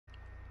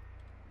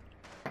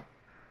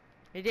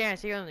Hey Dan, I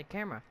see you on the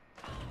camera.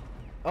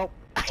 Oh,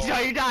 I saw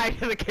you die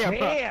to the camera.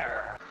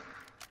 There.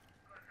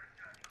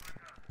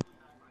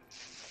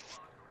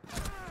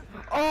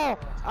 Oh,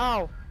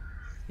 ow.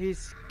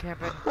 He's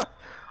camping.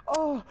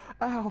 Oh,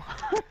 ow.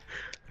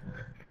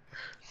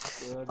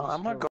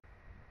 I'm gonna go.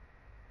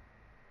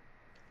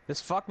 This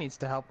fuck needs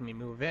to help me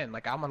move in.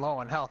 Like, I'm low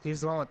on health.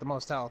 He's the one with the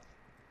most health.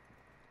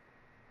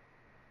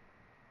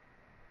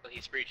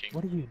 He's breaching.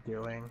 What are you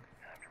doing?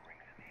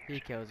 He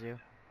kills you.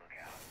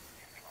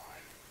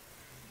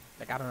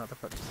 Like, I don't know what the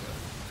fuck to do.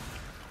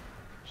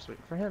 Just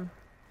waiting for him.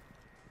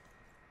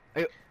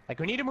 Ayo. Like,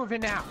 we need to move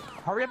in now.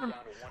 Hurry up and.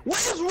 What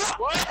is wrong?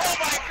 Oh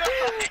my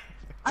god!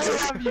 I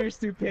love your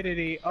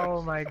stupidity.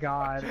 Oh my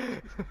god.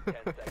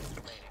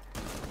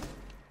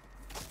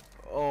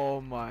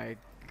 Oh my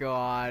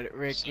god,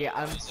 Ricky,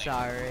 I'm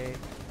sorry.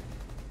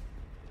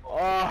 Oh,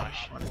 I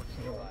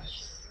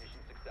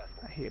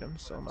hate him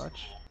so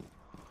much.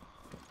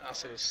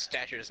 Also, his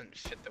stature doesn't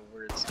fit the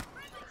words.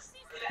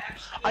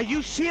 Are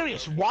you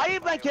serious? Why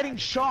am I getting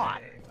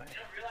shot?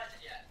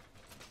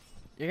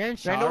 you're getting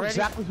shot I know already?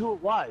 exactly who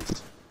it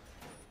was.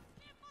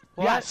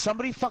 What? Yeah,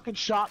 somebody fucking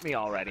shot me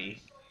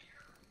already.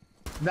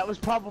 And that was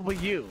probably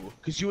you,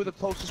 because you were the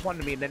closest one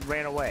to me and then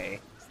ran away.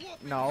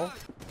 No.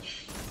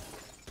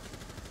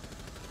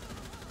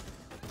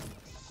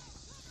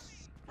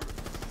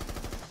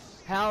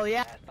 Hell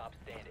yeah. Stop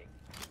standing.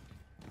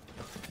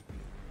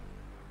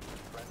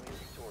 Friendly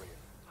victorious.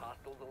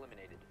 Hostiles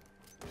eliminated.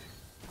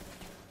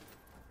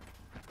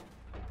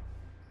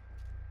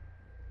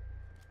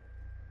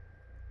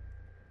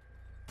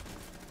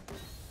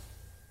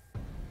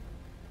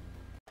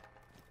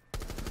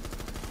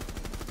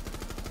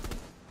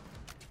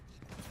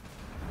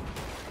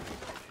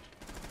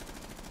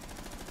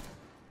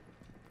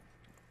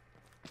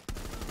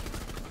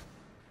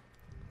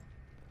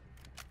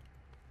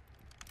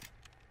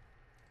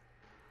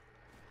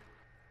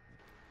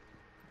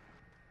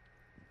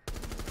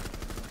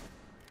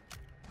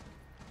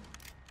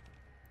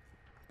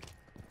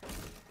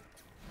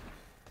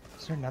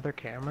 Is there another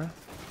camera?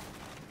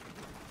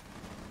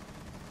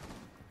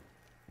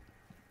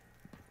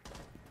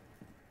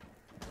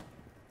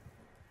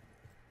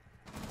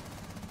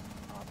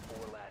 Op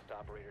 4 last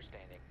operator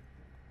standing.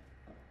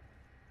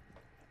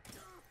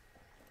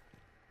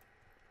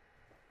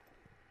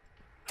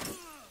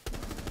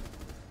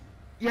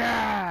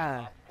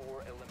 Yeah! Op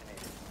 4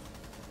 eliminated.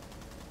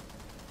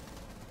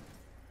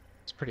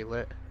 It's pretty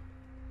lit.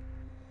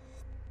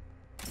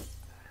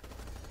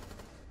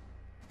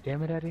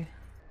 Damn it, Eddie.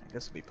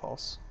 This will be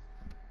Pulse.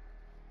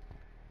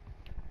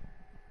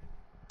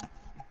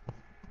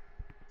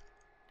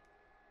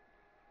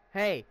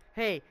 Hey,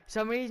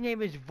 somebody's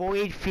name is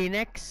Void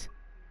Phoenix.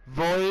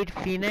 Void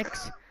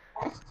Phoenix.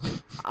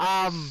 Do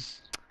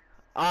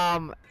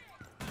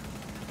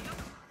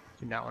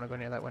not want to go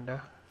near that window.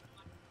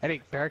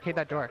 Eddie, barricade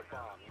that door.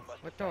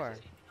 What door?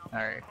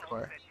 Alright,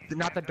 cool.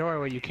 Not the door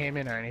where you came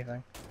in or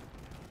anything.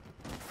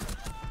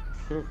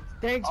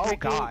 Thanks, Oh, Ricky.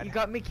 God. You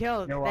got me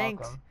killed. You're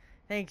Thanks. welcome.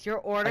 Thanks. Your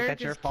order Like,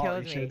 that's your just fault. killed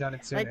You me. should have done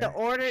it sooner. Like the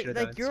order, You should've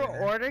done like it your sooner.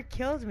 order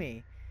killed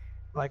me.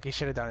 Like, you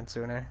should have done it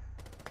sooner.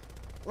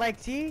 Like,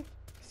 see?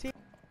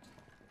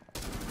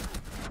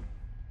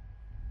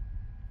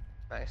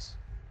 Nice.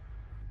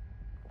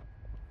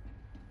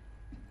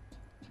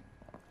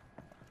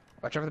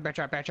 Watch over the bear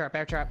trap, bear trap,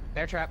 bear trap,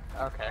 bear trap.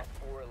 Okay. Op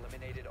 4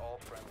 eliminated all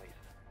friendlies.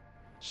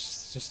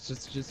 Just. I'm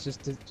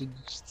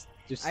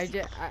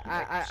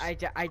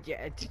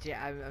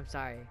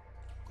sorry.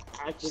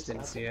 I just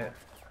didn't see it.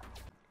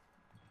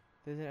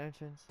 There's an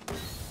entrance.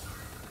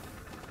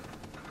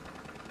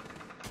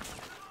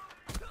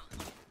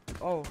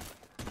 Oh.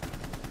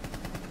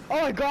 Oh,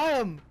 I got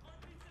him!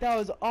 That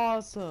was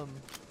awesome.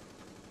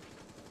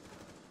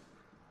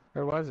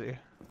 Where was he?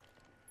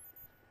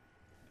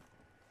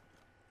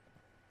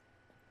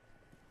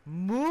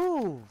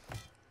 Move!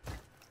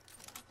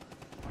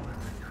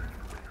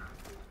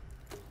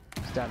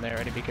 He's down there,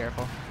 Eddie, be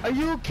careful. Are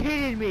you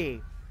kidding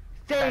me?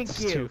 Thank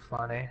That's you. too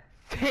funny.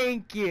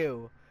 Thank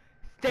you.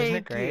 Isn't it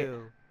Thank great?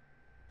 you.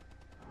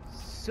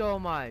 So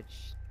much.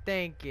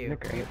 Thank you. Isn't it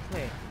great?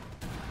 Wait.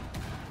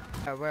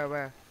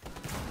 Where?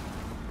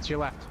 It's your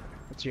left.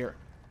 It's your...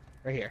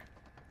 right here.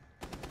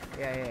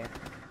 Yeah.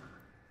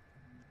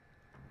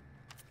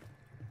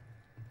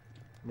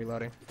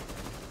 Reloading.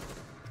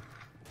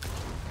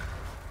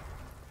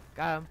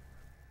 Got him.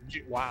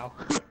 Wow.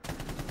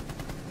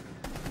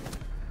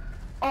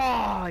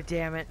 Oh,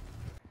 damn it.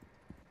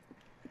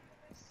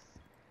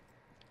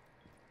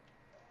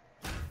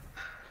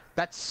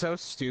 That's so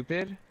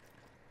stupid.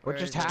 What Where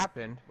just is he?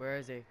 happened? Where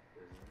is he?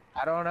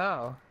 I don't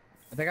know.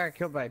 I think I got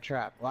killed by a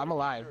trap. Well, I'm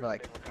alive, but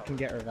like, I can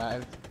get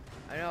revived.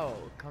 I know.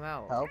 Come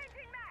out. Help?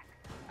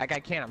 Like, I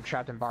can't. I'm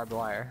trapped in barbed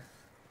wire.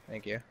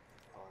 Thank you.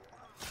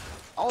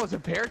 Oh, it's a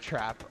bear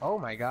trap. Oh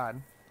my god.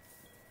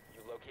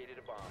 You located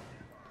a bomb.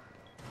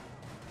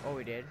 Oh,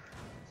 we did.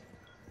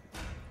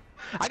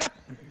 I got.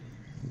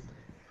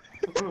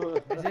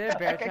 Is it a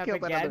bear I trap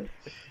killed again? another-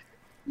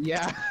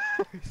 Yeah.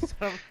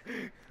 So,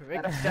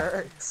 Rick, That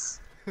hurts.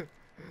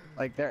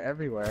 Like, they're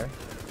everywhere.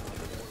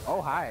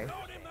 Oh, hi.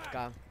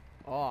 Got him.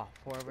 Oh,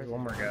 4 There's versus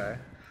one more 1. guy.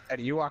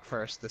 Eddie, you walk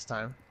first this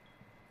time.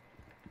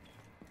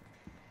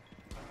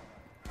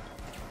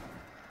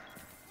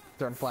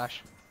 Throwing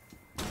flash.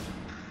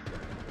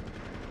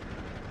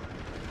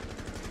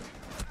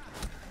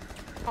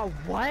 Oh,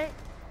 what?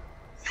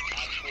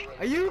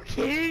 Are you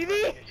kidding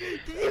me?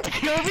 Did you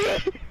kill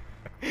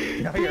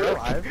me? No, you're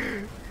alive.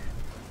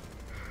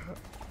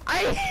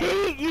 I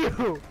hate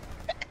you!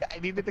 I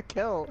needed the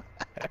kill.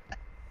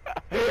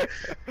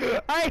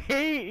 I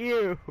hate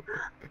you!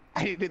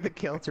 I needed the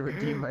kill to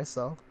redeem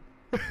myself.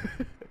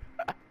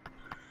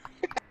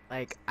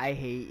 Like, I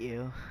hate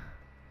you.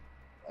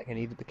 Like, I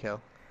needed the kill.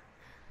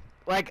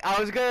 Like, I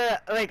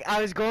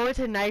was going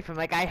to knife him.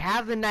 Like, I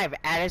have the knife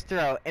at his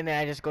throat, and then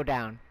I just go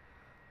down.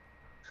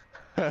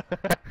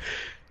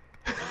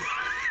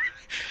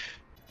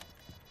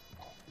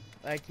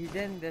 Like, he's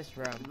in this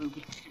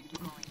room.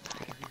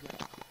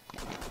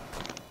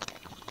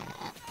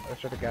 I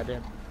swear to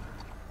goddamn.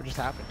 What just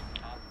happened?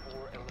 Op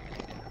 4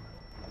 eliminated.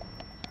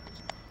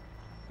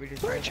 We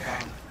just heard the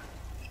bomb.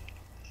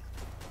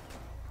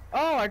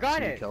 Oh, I got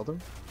So you it! killed him?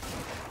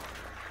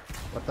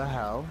 What the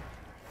hell?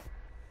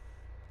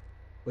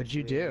 What'd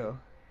you do?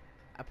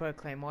 I put a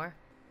claymore.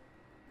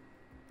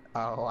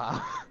 Oh,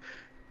 wow.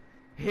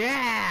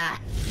 Yeah!